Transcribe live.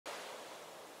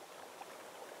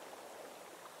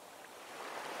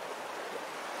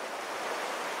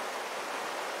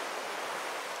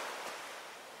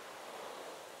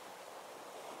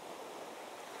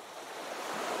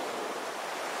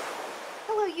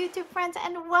YouTube friends,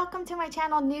 and welcome to my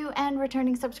channel, new and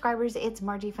returning subscribers. It's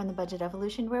Margie from the Budget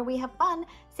Evolution, where we have fun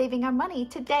saving our money.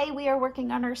 Today we are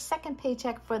working on our second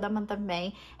paycheck for the month of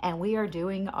May, and we are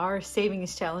doing our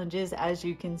savings challenges, as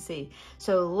you can see.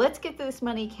 So let's get this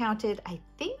money counted. I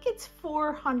think it's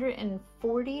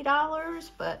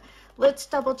 $440, but let's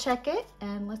double check it,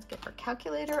 and let's get our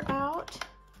calculator out.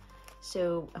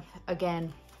 So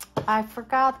again, I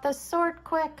forgot the sort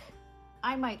quick.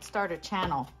 I might start a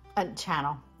channel. I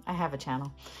have a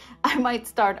channel. I might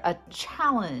start a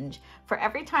challenge for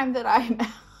every time that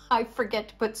I forget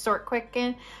to put sort quick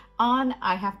on.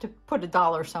 I have to put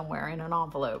 $1 somewhere in an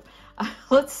envelope.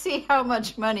 Let's see how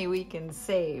much money we can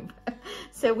save.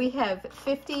 So we have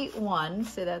 51,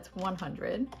 so that's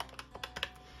 100.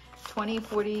 20,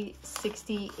 40,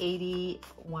 60, 80,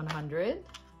 100.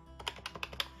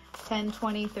 10,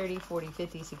 20, 30, 40,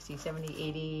 50, 60, 70,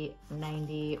 80,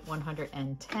 90,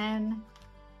 110.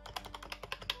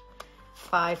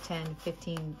 5, 10,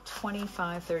 15,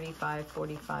 25, 35,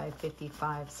 45,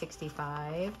 55,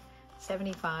 65,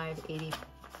 75,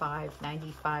 85,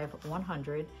 95,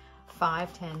 100,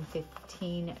 5, 10,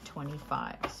 15,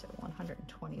 25. So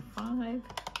 125.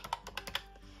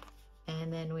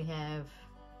 And then we have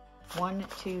 1,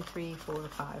 2, 3, 4,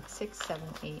 5, 6, 7,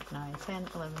 8, 9, 10,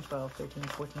 11, 12, 13,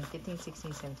 14, 15,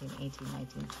 16, 17, 18,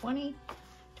 19, 20,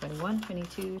 21,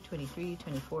 22, 23,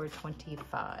 24,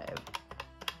 25.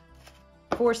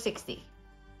 460.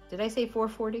 Did I say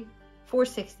 440?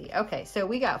 460. Okay, so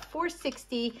we got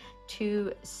 460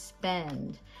 to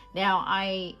spend. Now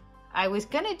I was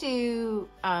gonna do,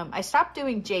 I stopped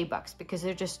doing J-Bucks because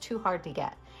they're just too hard to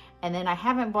get. And then I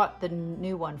haven't bought the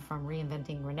new one from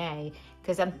Reinventing Renee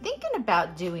because I'm thinking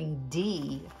about doing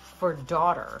D for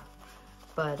daughter.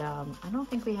 But I don't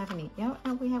think we have any. No,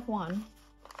 we have one.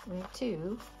 We have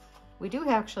two. We do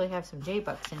actually have some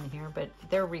J-Bucks in here, but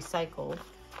they're recycled.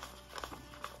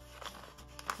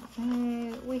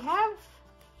 We have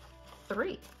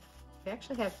 3. We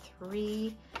actually have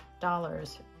 $3.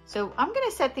 So I'm going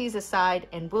to set these aside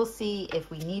and we'll see if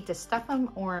we need to stuff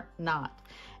them or not.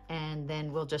 And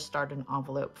then we'll just start an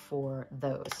envelope for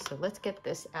those. So let's get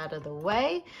this out of the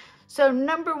way. So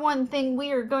number one thing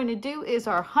we are going to do is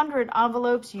our 100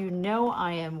 envelopes. You know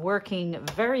I am working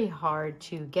very hard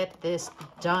to get this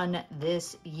done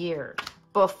this year,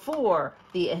 before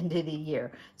the end of the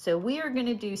year. So we are going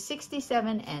to do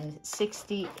 67 and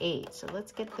 68. So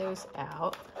let's get those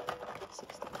out.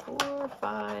 64,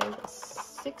 5,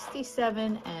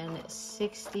 67, and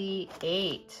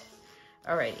 68.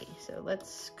 Alrighty, so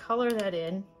let's color that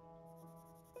in.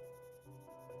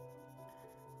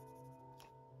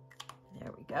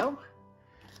 There we go.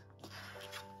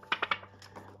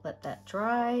 Let that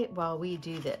dry while we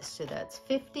do this. So that's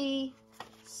 50,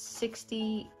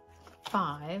 60,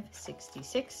 5,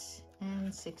 66,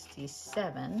 and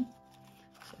 67.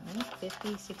 So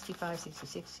 50, 65,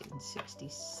 66, and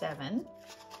 67.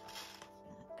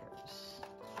 That goes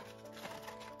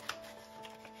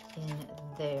in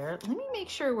there. Let me make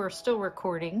sure we're still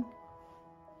recording.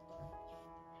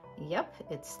 Yep,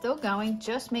 it's still going.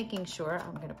 Just making sure.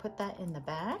 I'm going to put that in the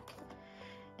back.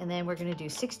 And then we're going to do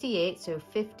 68. So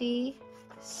 50,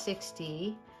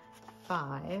 60,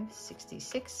 5,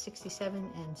 66,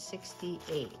 67, and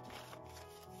 68.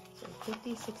 So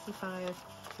 50, 65,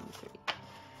 2, 3,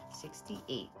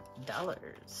 $68.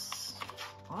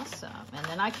 Awesome. And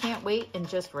then I can't wait and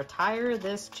just retire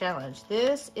this challenge.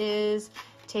 This is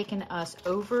taking us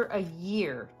over a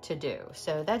year to do.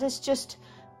 So that is just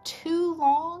too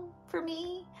long for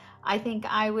me. I think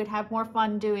I would have more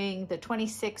fun doing the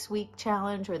 26-week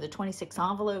challenge or the 26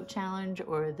 envelope challenge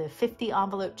or the 50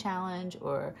 envelope challenge,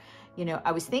 or, you know,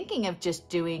 I was thinking of just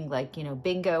doing, like, you know,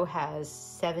 bingo has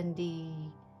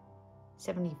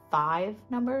 75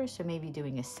 numbers, so maybe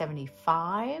doing a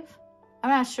 75.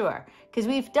 I'm not sure, because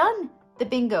we've done the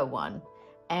bingo one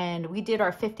and we did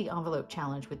our 50 envelope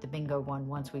challenge with the bingo one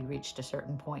once we reached a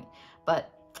certain point,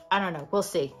 but I don't know, we'll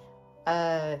see.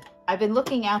 I've been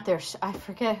looking out there. I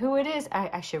forget who it is.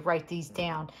 I should write these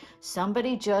down.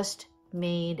 Somebody just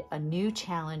made a new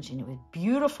challenge, and it was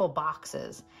beautiful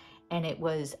boxes. And it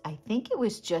was, I think it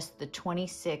was just the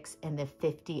 26 and the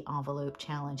 50 envelope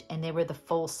challenge. And they were the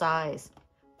full size.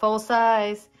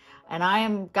 And I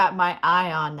got my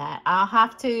eye on that. I'll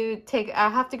have to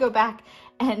go back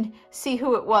and see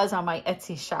who it was on my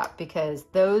Etsy shop, because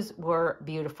those were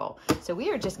beautiful. So we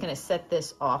are just going to set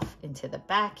this off into the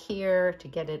back here to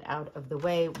get it out of the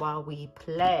way while we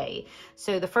play.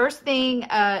 So the first thing,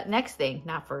 next thing,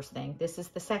 not first thing, this is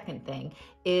the second thing,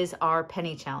 is our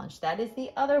penny challenge. That is the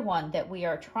other one that we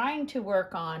are trying to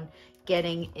work on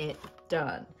getting it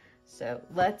done. So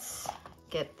let's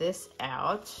get this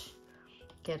out,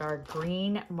 get our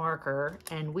green marker,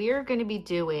 and we are going to be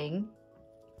doing,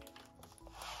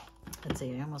 let's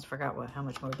see, I almost forgot how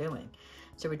much we're doing.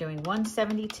 So we're doing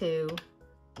 172,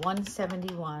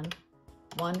 171,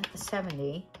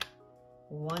 170,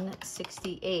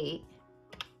 168,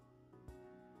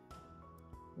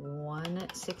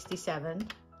 167,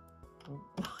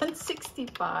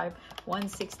 165,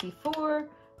 164,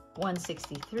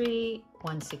 163,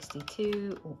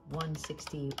 162,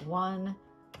 161,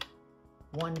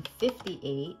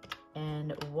 158,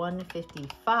 and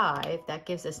 155. That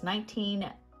gives us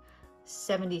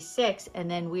 1976, and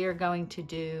then we are going to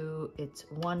do, it's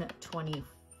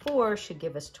 124, should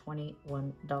give us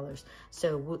 $21.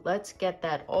 So let's get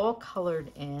that all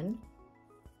colored in.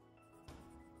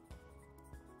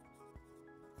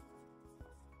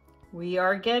 We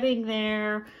are getting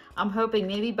there. I'm hoping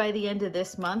maybe by the end of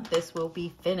this month, this will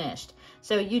be finished.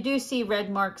 So you do see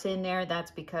red marks in there. That's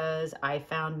because I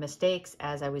found mistakes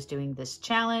as I was doing this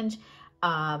challenge.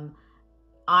 I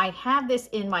have this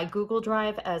in my Google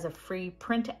Drive as a free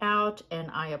printout,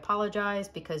 and I apologize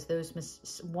because those,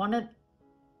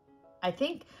 I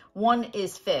think one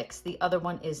is fixed, the other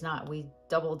one is not. We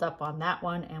doubled up on that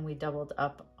one, and we doubled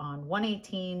up on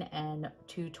 118 and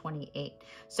 228.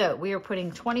 So we are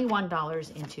putting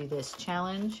 $21 into this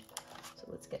challenge. So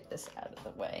let's get this out of the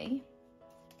way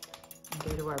and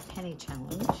go to our penny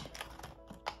challenge.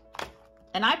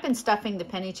 And I've been stuffing the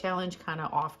penny challenge kind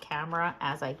of off camera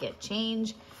as I get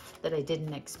change that I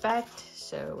didn't expect.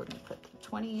 So we're going to put the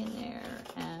 20 in there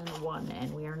and 1,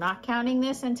 and we are not counting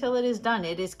this until it is done.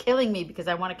 It is killing me because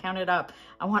I want to count it up.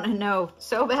 I want to know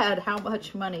so bad how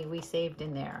much money we saved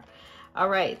in there. All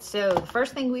right, so the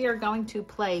first thing we are going to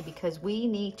play, because we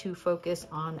need to focus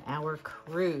on our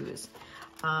cruise.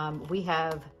 We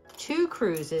have 2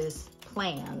 cruises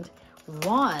planned.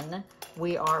 One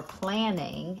we are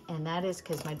planning, and that is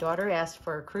because my daughter asked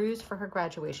for a cruise for her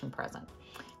graduation present.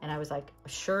 And I was like,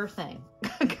 sure thing,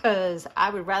 because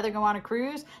I would rather go on a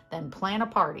cruise than plan a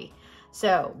party.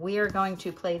 So we are going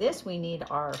to play this. We need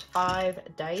our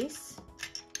 5 dice.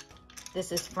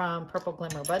 This is from Purple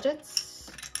Glimmer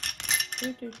Budgets.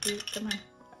 Come on,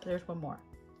 there's 1 more,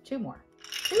 2 more,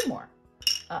 2 more.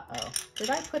 Uh-oh,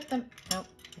 did I put them? Nope,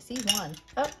 I see 1.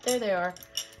 Oh, there they are.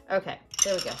 Okay,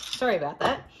 there we go. Sorry about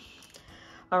that.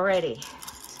 Alrighty,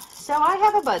 so I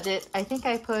have a budget. I think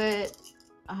I put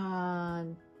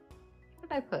on, what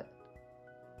did I put?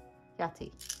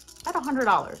 Yahtzee. At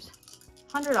 $100.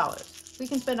 $100. We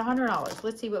can spend $100.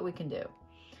 Let's see what we can do.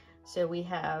 So we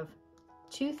have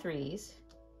 2 3s,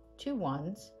 2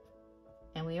 1s,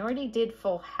 and we already did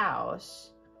full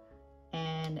house.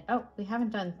 And oh, we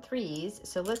haven't done 3s,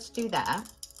 so let's do that.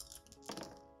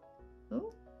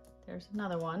 Ooh, there's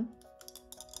another one.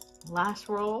 Last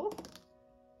roll.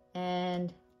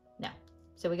 And no.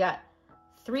 So we got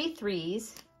 3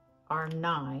 3s are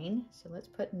 9. So let's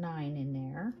put 9 in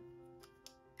there.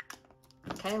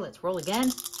 Okay, let's roll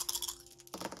again.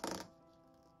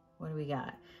 What do we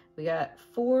got? We got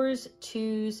 4s,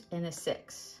 2s, and a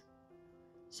 6.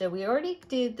 So we already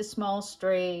did the small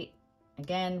straight.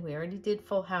 Again, we already did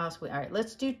full house. All right,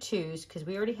 let's do 2s because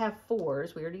we already have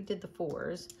 4s. We already did the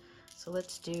 4s. So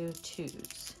let's do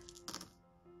 2s.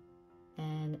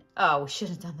 And, oh, we should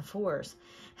have done the 4s.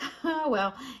 Oh,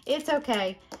 well, it's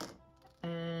okay.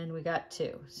 And we got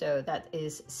 2. So that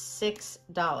is $6.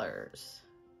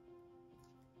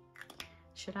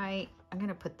 Should I'm going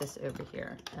to put this over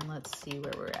here and let's see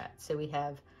where we're at. So we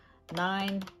have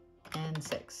 9 and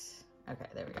 6. Okay,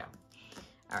 there we go.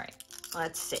 All right,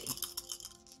 let's see.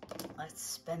 Let's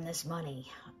spend this money.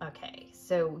 Okay,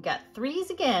 so we got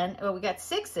 3s again. Oh, we got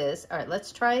 6s. All right,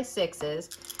 let's try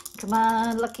 6s. Come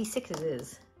on, lucky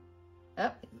 6s.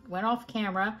 Oh, went off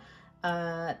camera.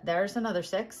 There's another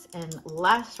 6. And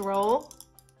last roll.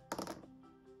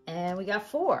 And we got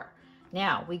 4.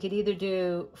 Now, we could either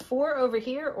do 4 over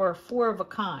here or 4 of a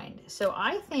kind. So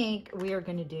I think we are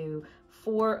going to do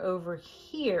 4 over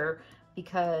here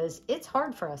because it's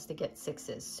hard for us to get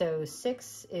 6s. So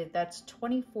 6, that's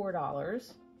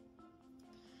 $24.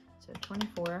 So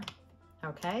 24.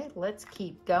 Okay, let's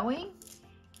keep going.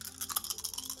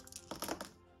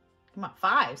 Come on,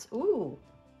 5s. Ooh.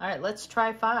 All right, let's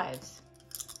try 5s.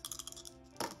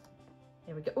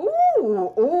 There we go.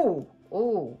 Ooh, ooh,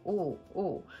 ooh, ooh,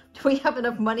 ooh. Do we have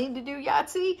enough money to do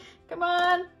Yahtzee? Come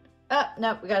on.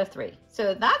 No, we got a 3.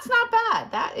 So that's not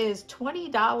bad. That is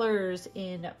 $20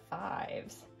 in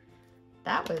 5s.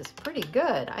 That was pretty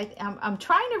good. I'm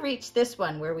trying to reach this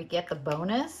one where we get the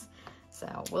bonus.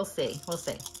 So we'll see. We'll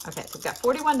see. Okay, so we've got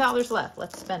 $41 left.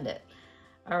 Let's spend it.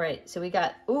 All right, so we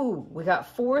got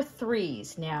 4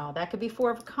 3s now. That could be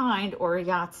 4 of a kind or a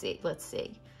Yahtzee. Let's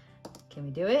see. Can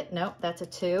we do it? Nope, that's a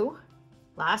 2.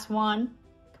 Last one.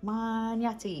 Come on,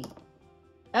 Yahtzee.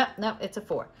 Oh, no, it's a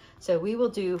 4. So we will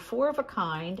do 4 of a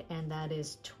kind, and that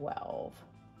is 12.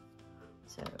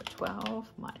 So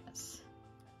 12 minus.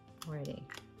 Alrighty.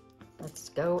 Let's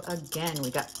go again. We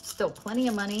got still plenty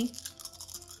of money.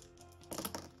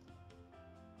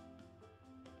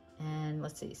 And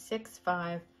let's see, 6,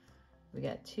 5. We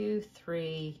got 2,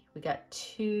 3. We got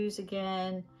 2s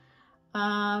again. You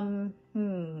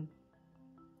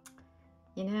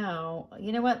know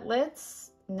what?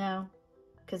 No.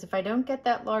 Because if I don't get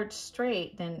that large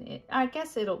straight, then I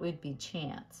guess it would be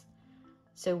chance.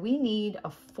 So we need a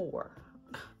 4.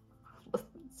 Let's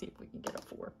see if we can get a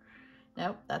 4.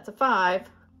 Nope, that's a 5.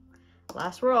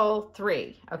 Last roll,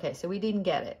 3. Okay, so we didn't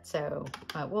get it. So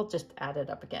we'll just add it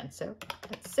up again. So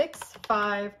that's 6,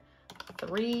 5,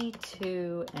 3,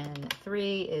 2, and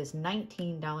 3 is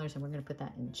 $19. And we're going to put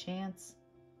that in chance.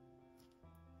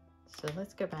 So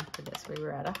let's go back to this. We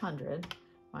were at 100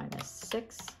 minus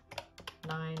 6,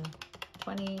 9,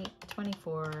 20,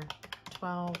 24,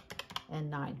 12, and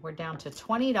 9. We're down to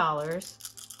 $20,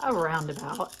 a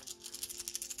roundabout.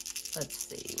 Let's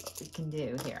see what we can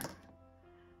do here.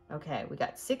 Okay, we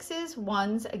got 6s,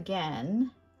 1s again.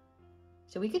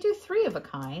 So we could do 3 of a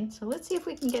kind. So let's see if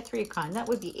we can get 3 of a kind. That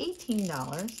would be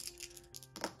 $18.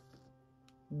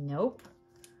 Nope,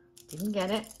 didn't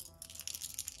get it.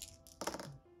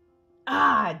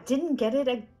 Didn't get it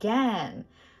again.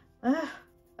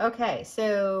 Okay,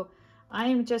 so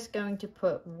I'm just going to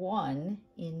put 1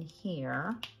 in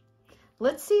here.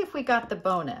 Let's see if we got the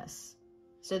bonus.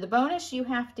 So the bonus, you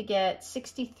have to get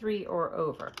 63 or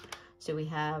over. So we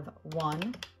have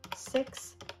 1,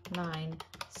 6, 9,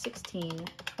 16,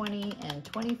 20, and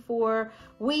 24.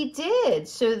 We did.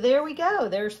 So there we go.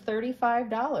 There's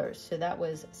 $35. So that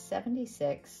was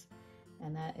 76.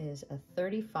 And that is a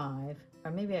 35.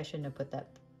 Or maybe I shouldn't have put that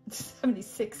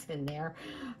 76 in there.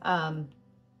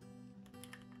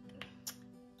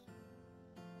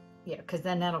 Yeah, because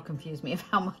then that'll confuse me of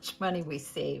how much money we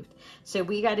saved. So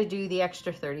we got to do the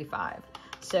extra 35.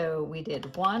 So we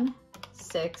did 1,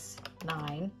 6,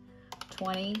 9,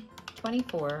 20,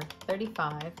 24,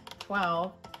 35,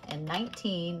 12, and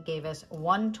 19 gave us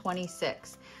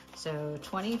 126. So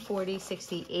 20, 40,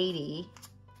 60, 80,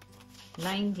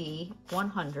 90,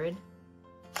 100,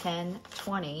 10,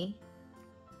 20,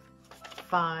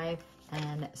 5,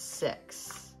 and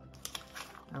 6.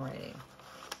 Alrighty,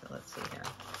 so let's see here.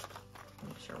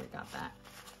 Make sure we got that.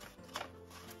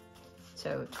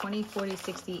 So 20, 40,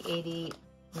 60, 80,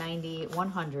 90,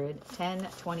 100, 10,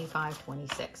 25,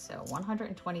 26. So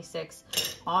 126.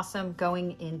 Awesome,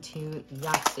 going into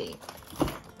Yahtzee.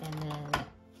 And then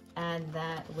add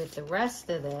that with the rest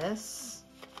of this.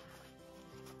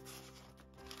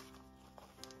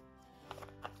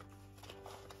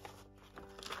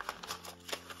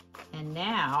 And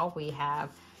now we have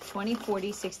 20,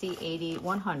 40, 60, 80,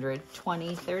 100,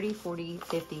 20, 30, 40,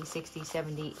 50, 60,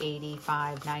 70,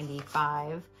 85,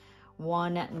 95,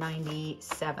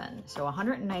 197. So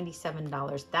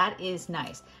 $197. That is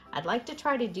nice. I'd like to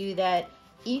try to do that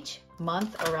each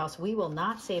month, or else we will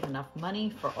not save enough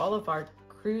money for all of our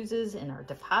cruises and our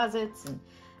deposits. And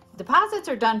deposits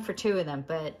are done for 2 of them,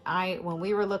 but when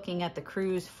we were looking at the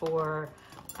cruise for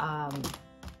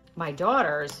my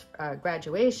daughter's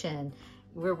graduation,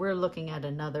 we're looking at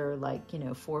another, like,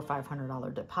 $400 or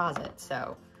 $500 deposit,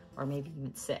 so, or maybe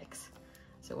even 6.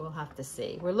 So we'll have to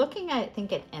see. We're looking at, I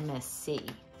think, at MSC.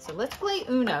 So let's play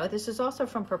Uno. This is also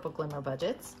from Purple Glimmer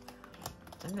Budgets.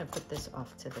 So I'm going to put this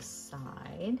off to the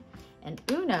side. And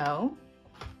Uno,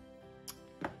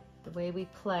 the way we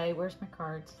play, where's my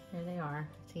cards? Here they are.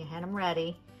 See, I had them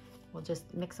ready. We'll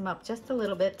just mix them up just a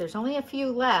little bit. There's only a few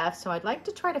left, so I'd like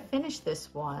to try to finish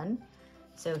this one.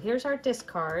 So here's our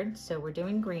discard. So we're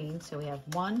doing green. So we have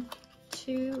 1,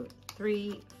 2,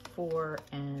 3, 4,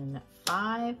 and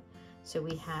 5. So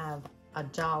we have a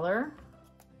dollar.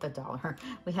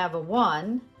 We have a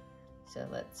 1. So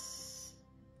let's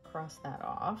cross that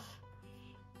off.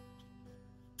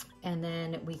 And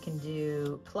then we can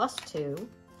do +2.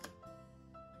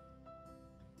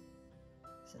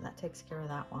 So that takes care of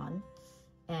that one.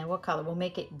 And what color? We'll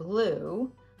make it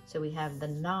blue. So we have the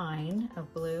 9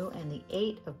 of blue and the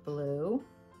 8 of blue.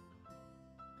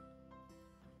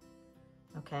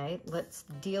 Okay, let's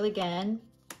deal again.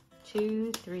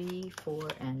 2, 3, 4,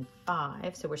 and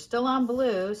 5. So we're still on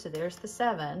blue, so there's the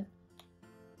 7.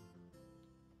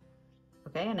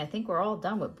 Okay, and I think we're all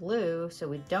done with blue, so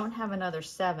we don't have another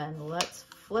 7. Let's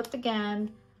flip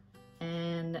again.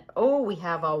 And oh, we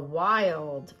have a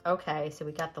wild. Okay, so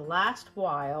we got the last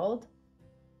wild.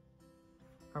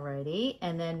 Alrighty,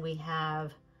 and then we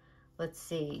have, let's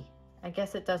see, I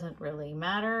guess it doesn't really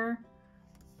matter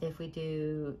if we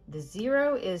do, the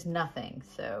 0 is nothing.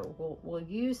 So we'll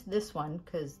use this one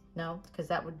because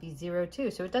that would be 0 too.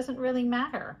 So it doesn't really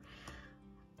matter.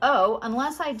 Oh,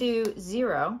 unless I do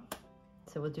 0.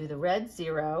 So we'll do the red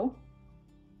 0,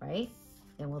 right?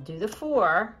 Then we'll do the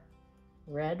 4.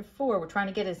 Red 4, we're trying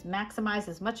to get maximize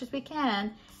as much as we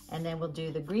can, and then we'll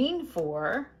do the green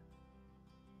 4,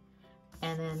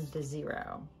 and then the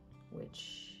 0,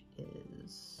 which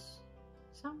is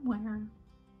somewhere.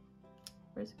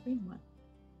 Where's the green one?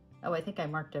 Oh, I think I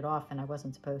marked it off and I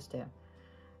wasn't supposed to.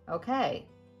 Okay,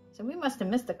 so we must have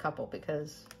missed a couple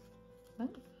because,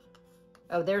 what?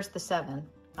 Oh, there's the 7.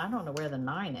 I don't know where the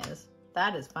 9 is.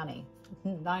 That is funny.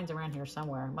 9's around here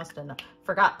somewhere. I must have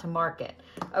forgot to mark it.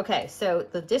 Okay, so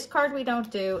the discard we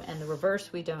don't do and the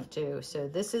reverse we don't do. So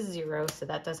this is 0, so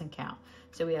that doesn't count.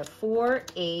 So we have 4,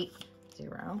 8,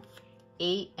 0.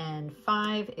 8 and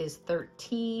 5 is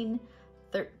 13.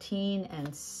 13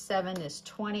 and 7 is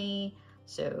 20.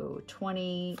 So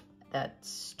 20,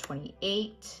 that's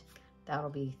 28. That'll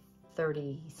be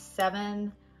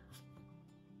 37,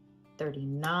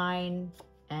 39,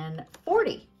 and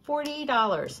 40.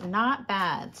 $40, not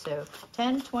bad. So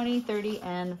 10, 20, 30,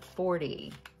 and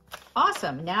 40.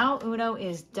 Awesome. Now Uno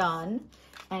is done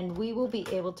and we will be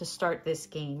able to start this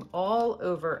game all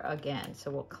over again. So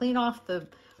we'll clean off the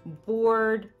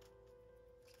board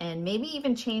and maybe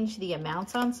even change the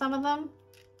amounts on some of them.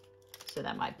 So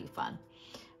that might be fun.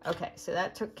 Okay, so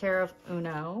that took care of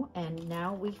Uno and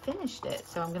now we finished it.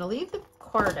 So I'm going to leave the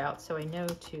card out so I know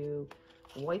to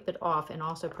wipe it off and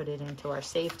also put it into our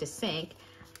save to sync.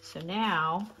 So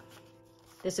now,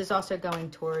 this is also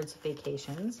going towards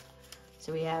vacations.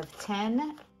 So we have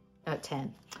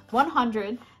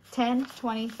 100, 10,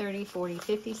 20, 30, 40,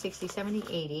 50, 60, 70,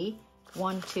 80,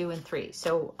 1, 2, and 3.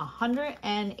 So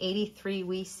 183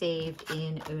 we saved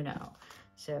in Uno.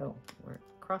 So we're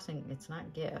crossing, it's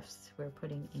not gifts, we're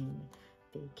putting in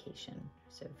vacation.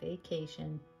 So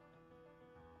vacation,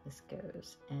 this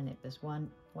goes, and it was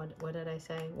what did I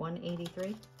say,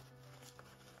 183?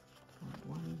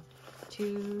 1,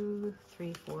 2,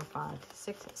 3, 4, 5,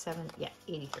 6, 7, yeah,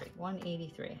 83,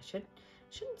 183. I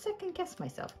shouldn't second guess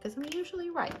myself because I'm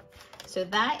usually right. So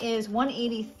that is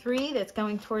 183 that's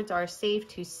going towards our save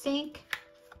to sync.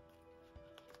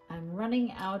 I'm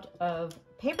running out of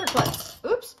paper clips.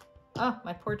 Oops. Oh,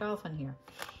 my poor dolphin here.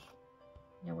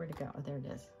 Nowhere to go. Oh, there it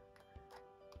is.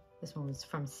 This one was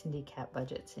from Cindy Cat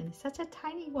Budgets, and it's such a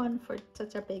tiny one for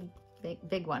such a big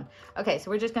one. Okay, so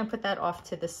we're just going to put that off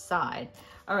to the side.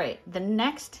 All right, the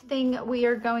next thing we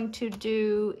are going to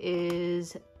do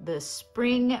is the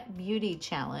Spring Beauty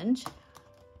Challenge.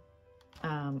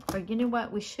 Or you know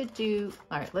what we should do?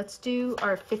 All right, let's do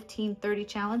our 1530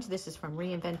 challenge. This is from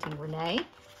Reinventing Renee.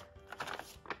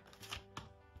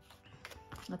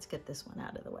 Let's get this one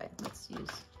out of the way. Let's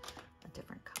use a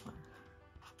different color.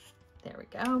 There we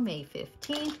go, May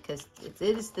 15th, because it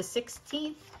is the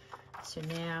 16th. So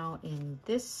now in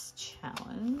this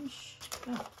challenge,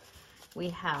 we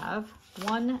have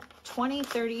 1, 20,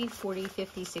 30, 40,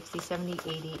 50, 60, 70,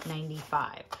 80,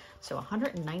 95. So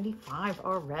 195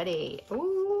 already.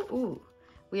 Ooh.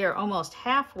 We are almost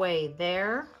halfway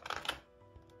there.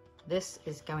 This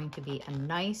is going to be a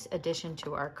nice addition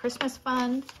to our Christmas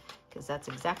fund because that's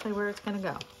exactly where it's going to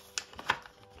go.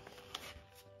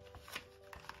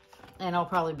 And I'll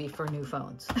probably be for new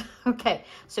phones. Okay,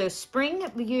 so Spring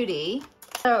Beauty.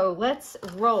 So let's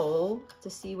roll to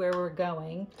see where we're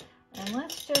going. And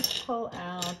let's just pull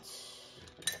out,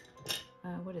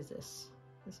 what is this?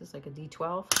 This is like a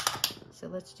D12. So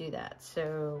let's do that.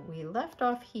 So we left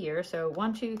off here. So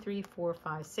 1, 2, 3, 4,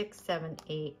 5, 6, 7,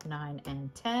 8, 9,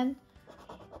 and 10.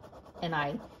 And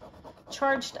I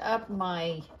charged up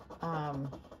my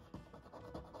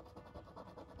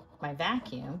my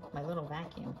vacuum, my little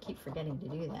vacuum. Keep forgetting to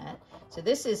do that. So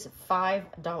this is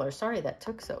 $5. Sorry that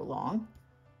took so long.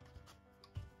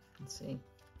 Let's see.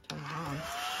 Turn it on.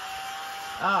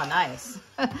 Oh, nice.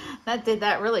 That did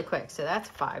that really quick. So that's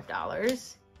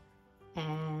 $5.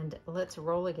 And let's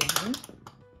roll again.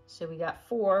 So we got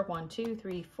 4. 1, 2,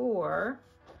 3, 4.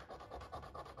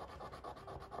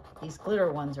 These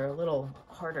glitter ones are a little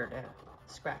harder to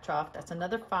scratch off. That's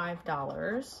another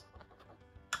 $5.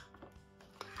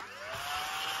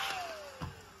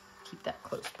 Keep that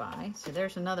close by. So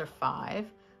there's another 5.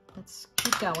 Let's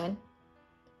keep going.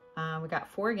 We got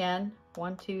 4 again.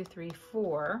 1, 2, 3,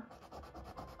 4.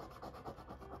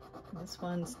 This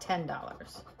one's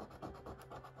 $10.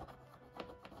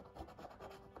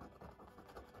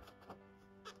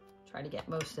 Try to get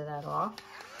most of that off.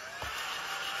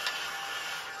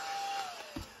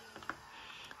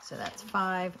 So that's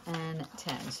 5 and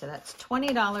 10. So that's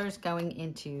 $20 going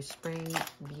into Spring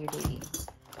Beauty.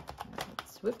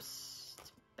 Whoops,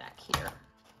 it's back here.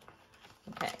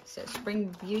 Okay, so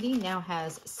Spring Beauty now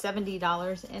has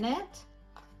 $70 in it.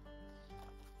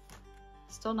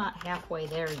 Still not halfway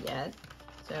there yet.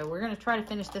 So we're going to try to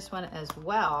finish this one as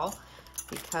well,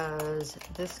 because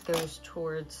this goes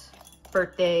towards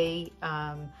birthday.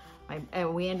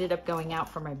 We ended up going out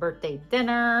for my birthday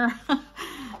dinner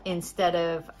instead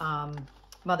of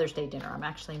Mother's Day dinner. I'm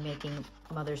actually making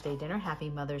Mother's Day dinner. Happy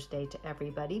Mother's Day to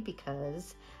everybody,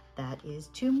 because that is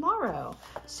tomorrow.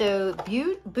 So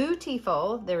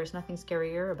beautiful. There is nothing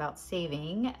scarier about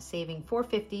saving. Saving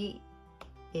 $4.50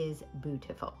 is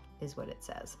beautiful, is what it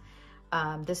says.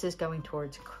 This is going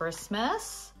towards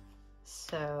Christmas.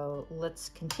 So let's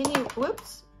continue.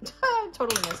 Whoops,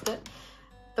 totally missed it.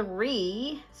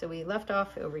 3. So we left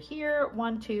off over here.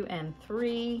 1, 2, and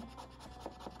 3.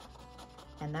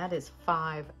 And that is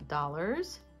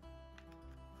 $5.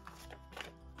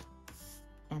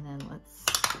 And then let's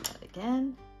do that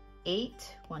again.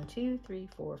 8. 1, 2, 3,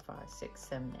 4, 5, 6,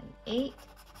 7, and 8.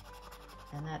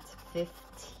 And that's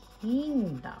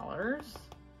 $15.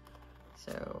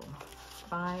 So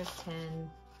 5, 10,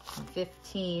 and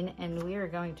 15. And we are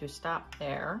going to stop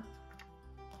there.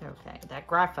 Okay, that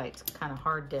graphite's kind of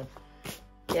hard to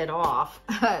get off,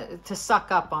 to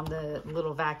suck up on the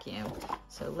little vacuum.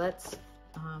 So let's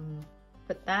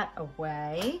put that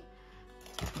away.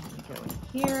 And go in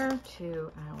here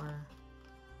to our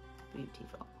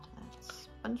beautiful. That's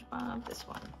SpongeBob, this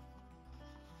one.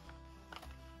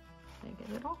 Did I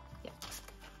get it all? Yeah.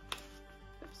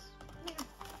 Oops. There.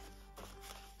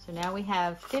 So now we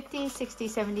have 50, 60,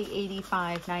 70,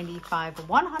 85, 95,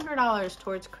 $100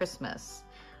 towards Christmas.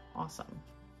 Awesome.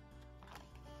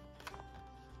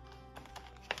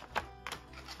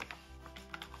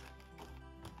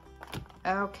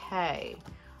 Okay,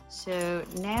 so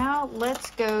now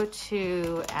let's go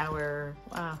to our,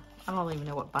 I don't even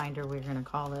know what binder we're going to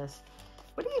call this.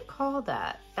 What do you call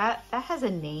that? That has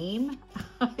a name.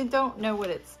 I don't know what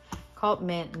it's called.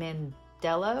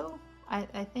 Mandello, I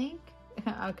think.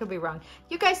 I could be wrong.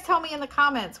 You guys tell me in the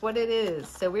comments what it is.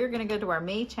 So we're going to go to our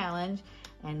May challenge,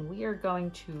 and we are going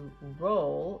to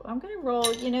roll. I'm going to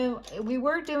roll, you know, we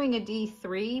were doing a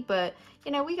D3, but,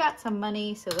 you know, we got some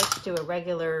money, so let's do a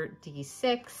regular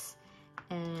D6.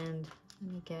 And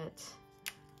let me get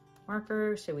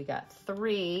marker. So we got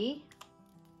 3.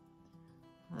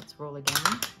 Let's roll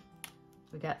again.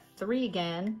 We got 3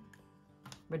 again.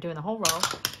 We're doing the whole roll.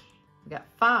 We got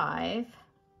 5.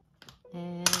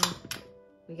 And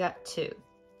we got 2.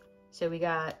 So we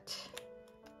got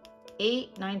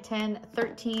 8, 9, 10,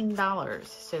 $13.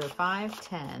 So 5,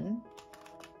 10,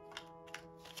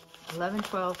 11,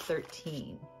 12,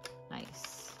 13.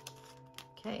 Nice.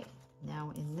 Okay,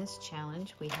 now in this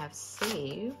challenge we have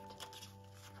saved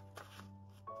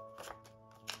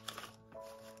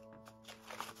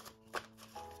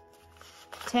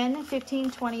 $10,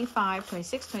 15, 25,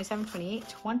 26, 27,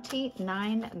 28,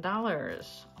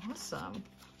 $29. Awesome.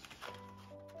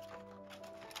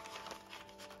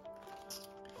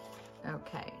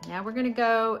 Okay, now we're gonna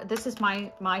go, this is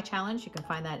my challenge. You can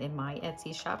find that in my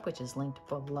Etsy shop, which is linked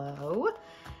below.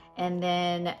 And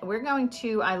then we're going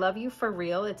to I Love You For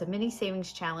Real. It's a mini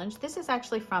savings challenge. This is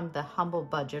actually from the Humble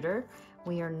Budgeter.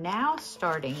 We are now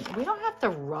starting, we don't have to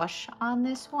rush on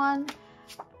this one.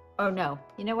 Oh no,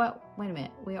 you know what? Wait a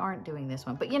minute, we aren't doing this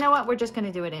one. But you know what? We're just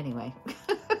gonna do it anyway.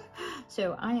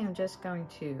 So I am just going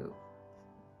to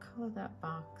color that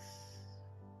box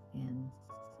in.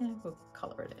 Yeah, we'll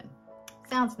color it in.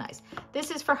 Sounds nice. This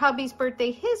is for hubby's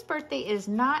birthday. His birthday is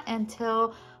not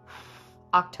until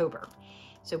October.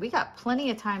 So we got plenty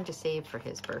of time to save for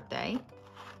his birthday.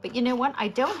 But you know what? I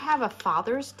don't have a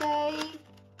Father's Day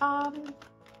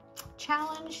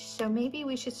challenge. So maybe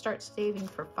we should start saving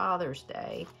for Father's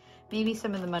Day. Maybe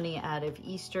some of the money out of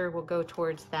Easter will go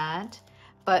towards that.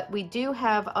 But we do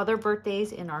have other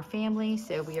birthdays in our family.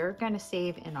 So we are going to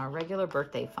save in our regular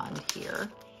birthday fund here.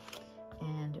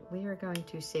 And we are going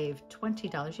to save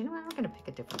 $20. You know what? I'm going to pick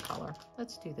a different color.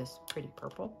 Let's do this pretty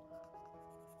purple.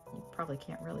 You probably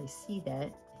can't really see that in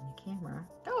the camera.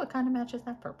 Oh, it kind of matches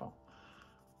that purple.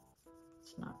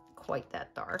 It's not quite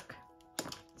that dark.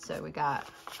 So we got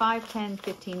 5, 10,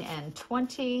 15, and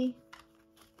 20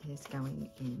 is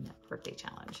going in birthday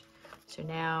challenge. So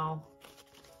now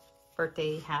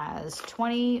birthday has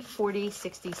 20, 40,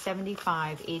 60,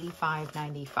 75, 85,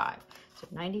 95. So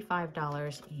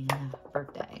 $95 in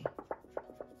birthday.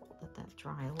 Let that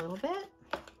dry a little bit.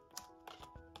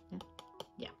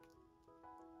 Yeah.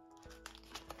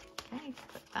 Okay,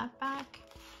 put that back.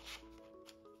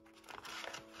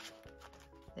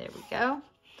 There we go.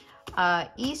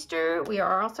 Easter, we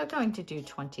are also going to do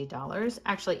 $20.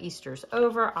 Actually, Easter's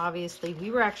over, obviously.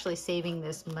 We were actually saving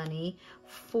this money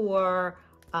for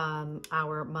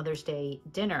our Mother's Day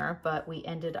dinner, but we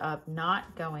ended up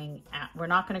not going out. We're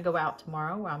not going to go out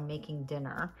tomorrow. I'm making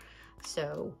dinner.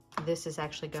 So this is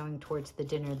actually going towards the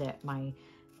dinner that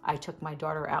I took my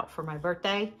daughter out for my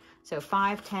birthday. So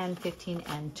 5, 10, 15,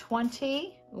 and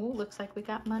 20. Ooh, looks like we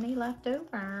got money left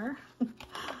over.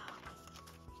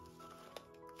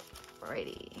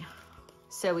 Alrighty.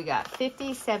 So we got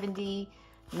 50, 70,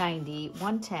 90,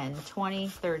 110, 20,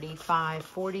 30, 5,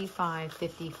 45,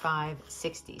 55,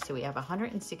 60. So we have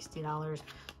 $160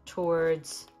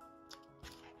 towards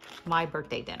my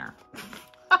birthday dinner,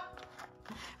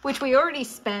 which we already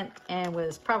spent and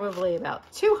was probably about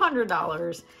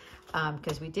 $200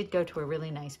 because we did go to a really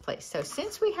nice place. So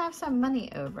since we have some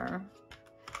money over,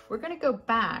 we're going to go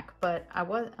back, but I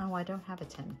don't have a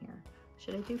 10 here.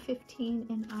 Should I do 15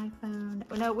 in iPhone?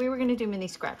 Oh, no, we were going to do mini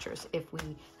scratchers if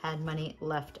we had money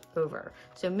left over.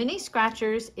 So mini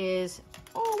scratchers is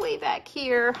all the way back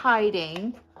here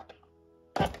hiding.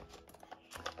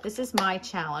 This is my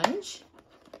challenge.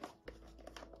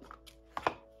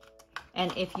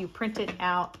 And if you print it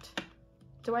out,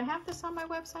 do I have this on my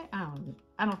website?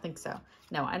 I don't think so.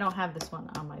 No, I don't have this one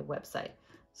on my website.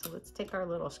 So let's take our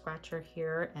little scratcher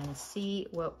here and see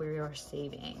what we are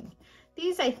saving.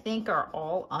 These, I think, are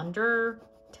all under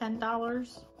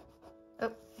 $10.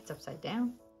 Oh, it's upside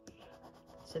down.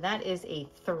 So that is a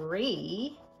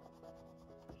 3.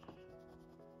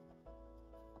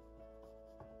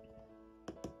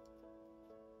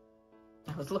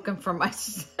 I was looking for my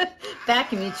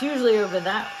vacuum. It's usually over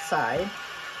that side.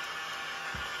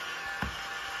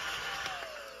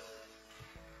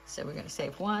 So we're going to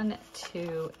save $1,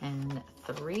 $2, and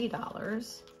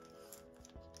 $3.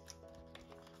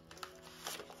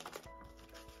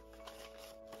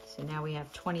 So now we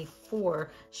have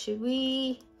 24. Should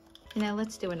we,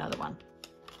 let's do another one.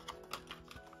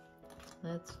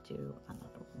 Let's do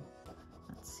another one.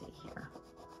 Let's see here.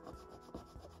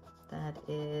 That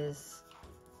is,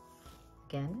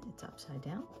 again, it's upside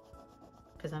down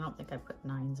because I don't think I put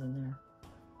 9s in there.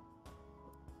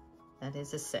 That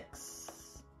is a 6.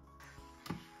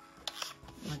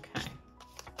 Okay.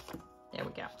 There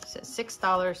we go. So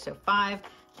 $6. So 5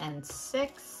 and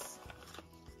 6.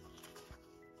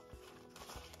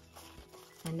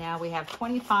 And now we have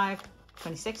 25,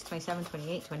 26, 27,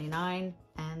 28, 29,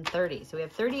 and 30. So we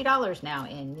have $30 now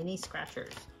in mini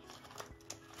scratchers.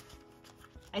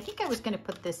 I think I was going to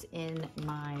put this in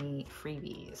my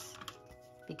freebies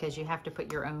because you have to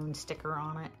put your own sticker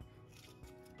on it.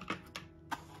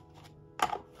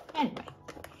 Anyway,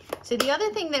 so the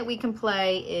other thing that we can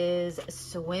play is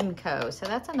Swimco. So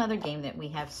that's another game that we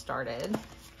have started,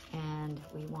 and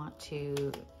we want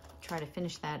to try to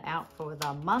finish that out for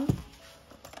the month.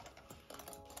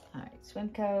 All right,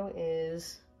 Swimco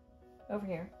is over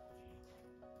here.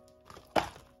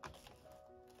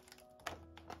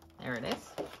 There it is.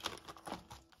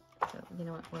 So you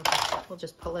know what, we'll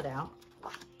just pull it out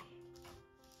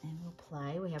and we'll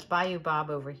play. We have Bayou Bob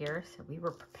over here, so we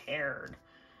were prepared.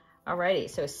 Alrighty,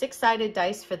 so 6-sided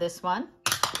dice for this one.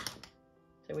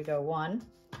 So we go 1,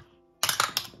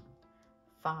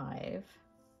 5.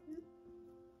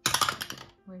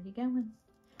 Where are you going?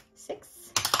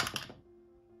 6,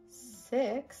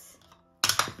 6,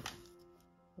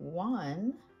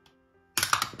 1,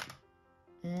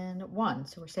 and 1.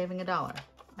 So we're saving $1.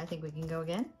 I think we can go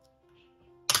again.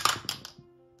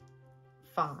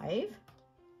 5,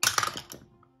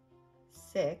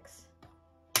 6,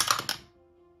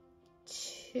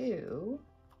 2,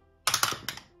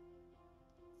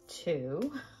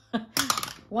 2.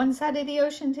 One side of the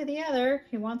ocean to the other.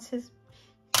 He wants his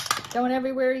going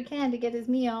everywhere he can to get his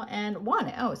meal. And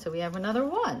 1. Oh, so we have another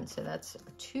 1. So that's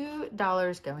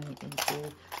 $2 going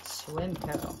into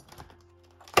Swimco.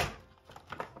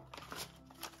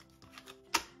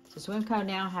 So Swimco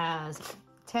now has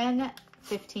 10,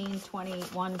 15, 20,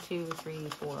 1, 2, 3,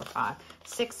 4, 5,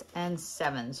 6, and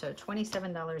 7. So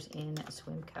 $27 in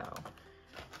Swimco.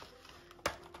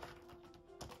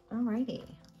 Alrighty.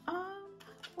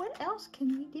 What else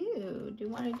can we do? Do you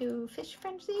want to do Fish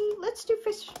Frenzy? Let's do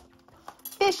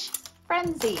Fish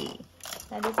Frenzy.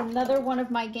 That is another one of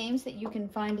my games that you can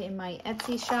find in my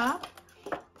Etsy shop.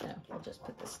 So we'll just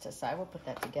put this to the side. We'll put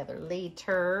that together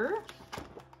later.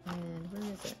 And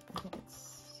where is it? I think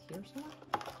it's here somewhere.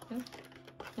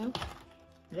 No, no,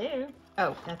 there.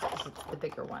 Oh, that's because it's the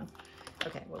bigger one.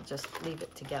 Okay, we'll just leave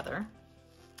it together.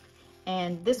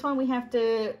 And this one we have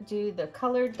to do the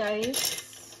colored dice.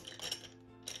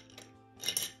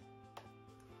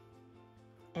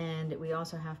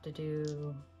 also have to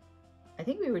do, I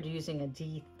think we were using a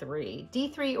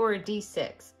D3 or a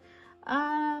D6.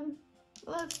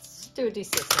 Let's do a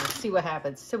D6 and see what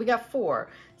happens. So we got 4.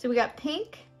 So we got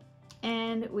pink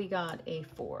and we got a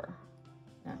 4.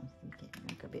 No, I'm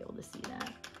not gonna be able to see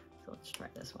that. So let's try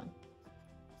this one.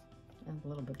 A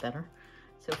little bit better.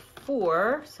 So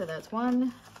 4, so that's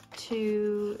 1,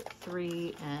 2,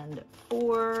 3, and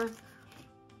 4.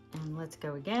 And let's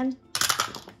go again.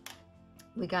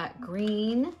 We got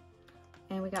green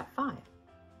and we got 5.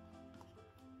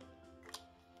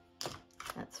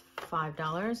 That's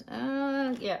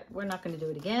 $5. Yeah, we're not going to do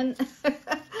it again.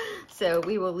 So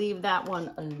we will leave that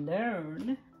one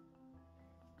alone.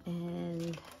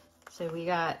 And so we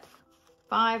got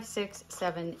 5, 6,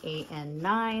 7, 8, and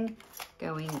 9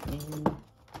 going in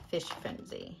Fish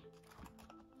Frenzy.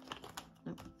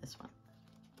 Nope, this one.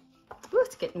 Ooh,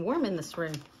 it's getting warm in this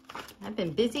room. I've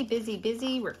been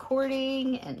busy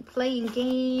recording and playing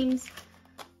games.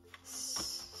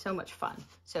 So much fun.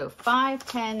 So 5,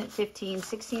 10, 15,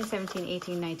 16, 17,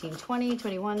 18, 19, 20,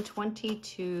 21,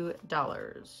 $22.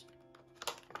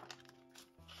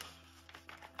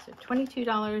 So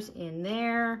 $22 in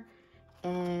there.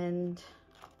 And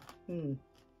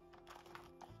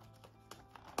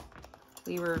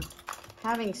we were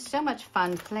having so much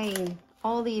fun playing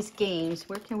all these games.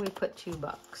 Where can we put $2?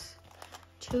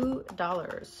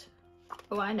 $2.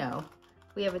 Oh, I know.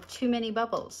 We have too many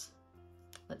bubbles.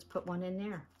 Let's put one in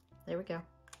there. There we go.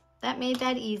 That made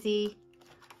that easy.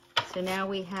 So now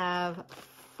we have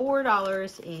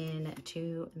 $4 in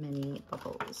too many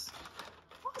bubbles.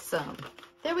 Awesome.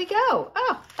 There we go.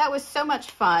 Oh, that was so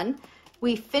much fun.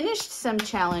 We finished some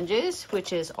challenges,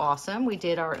 which is awesome. We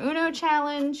did our Uno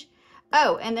challenge.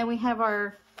 Oh, and then we have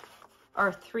our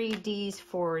 3 Ds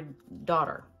for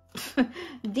daughter.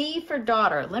 D for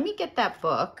daughter. Let me get that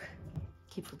book.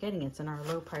 Keep forgetting it's in our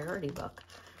low priority book.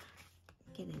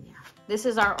 Get in there. This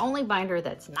is our only binder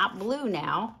that's not blue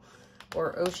now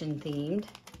or ocean themed,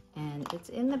 and it's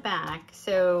in the back.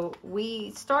 So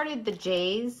we started the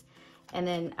J's, and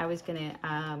then I was gonna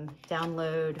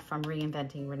download from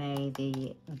Reinventing Renee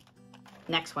the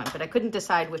next one, but I couldn't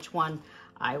decide which one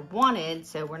I wanted,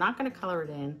 so we're not gonna color it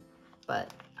in,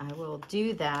 but I will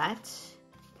do that.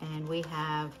 And we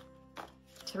have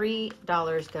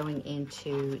 $3 going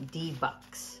into D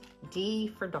bucks. D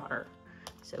for daughter.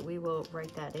 So we will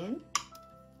write that in.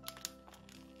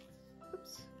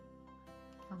 Oops.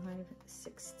 5,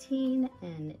 16,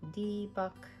 and D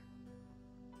buck.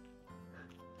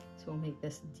 So we'll make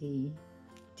this D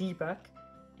buck,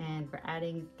 and we're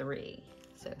adding 3.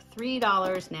 So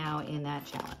 $3 now in that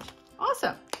challenge.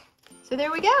 Awesome. So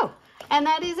there we go. And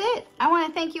that is it. I want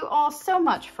to thank you all so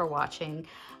much for watching.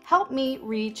 Help me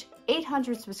reach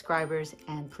 800 subscribers,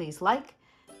 and please like,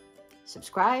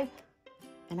 subscribe,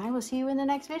 and I will see you in the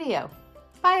next video.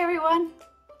 Bye, everyone.